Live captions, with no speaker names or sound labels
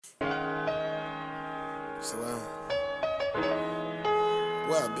So, where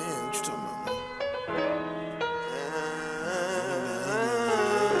I been? What you talking about, man?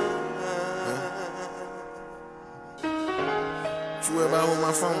 What you worry about holding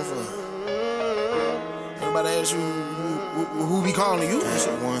my phone for? Everybody asks you who be calling you? That's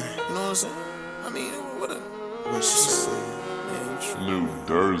one. You know what I'm saying? I mean, what she said.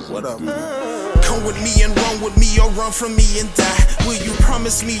 Dersey. What up? Come with me and run with me or run from me and die. Will you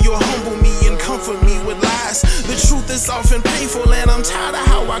promise me you'll humble me and comfort me with lies? The truth is often painful and I'm tired of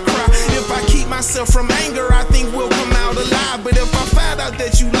how I cry. If I keep myself from anger, I think we'll come out alive. But if I find out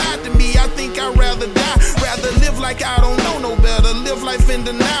that you lied to me, I think I'd rather die. Rather live like I don't know no better. Live life in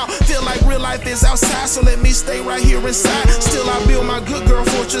denial. Feel like real life is outside, so let me stay right here inside. Still I build my good girl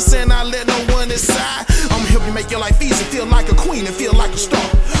fortress and I let no one inside. I'ma help you make your life easy, feel like a queen and feel like a star.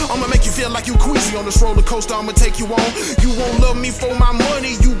 I'ma make you feel like you queasy on this roller coaster, I'ma take you on. You won't love me for my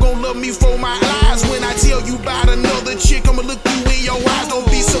money, you gon' love me for my lies. When I tell you about another chick, I'ma look you in your eyes. Don't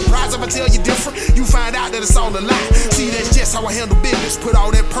be surprised if I tell you different, you find out that it's all a lie. See, that's just how I handle business, put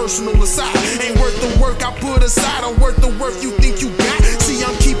all that personal aside. Ain't worth the work I put aside, I'm worth the worth you think you got. See,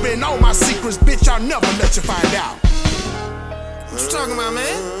 I'm keeping all my secrets, bitch, I'll never let you find out. What you talking about,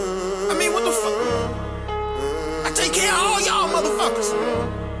 man? I mean, what the fuck? I take care of all y'all motherfuckers.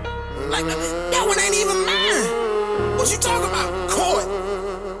 Like, that one ain't even mine. What you talking about? Court.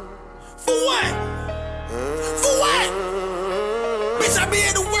 For what? For what? Bitch, I be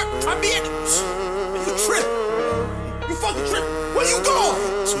at the work. I be at the... You trip. You fucking trip. Where you going?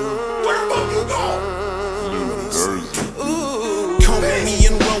 Where the fuck you going? Come with me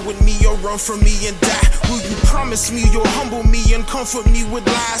and run with me or run from me and die. Will you promise me you'll humble me and comfort me with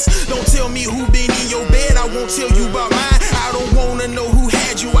lies? Don't tell me who been in your bed, I won't tell you about mine. I don't wanna know who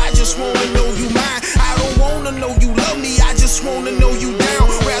had you, I just wanna know you mine. I don't wanna know you love me, I just wanna know you down.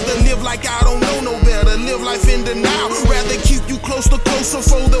 Rather live like I don't know no better, live life in denial. Rather keep you closer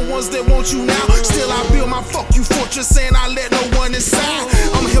for the ones that want you now. Still I build my fuck you fortress and I let no one inside.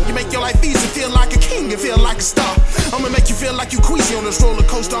 I'ma help you make your life easy, feel like a king and feel like a star. I'ma make you feel like you queasy on this roller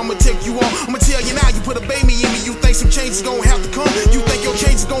coaster, I'ma take you on. I'ma tell you now, you put a baby in me, you think some change is gonna have to come. You think your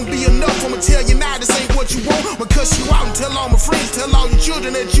change is gonna be enough, I'ma tell you now this ain't what you want. I'ma cuss you out and tell all my friends, tell all your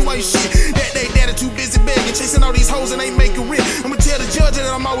children that you ain't shit. That they daddy too busy begging, chasing all these hoes and ain't making rent. I'ma tell the judge that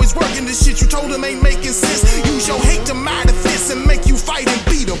I'm always working, this shit you told him ain't making sense. Use your hate to mind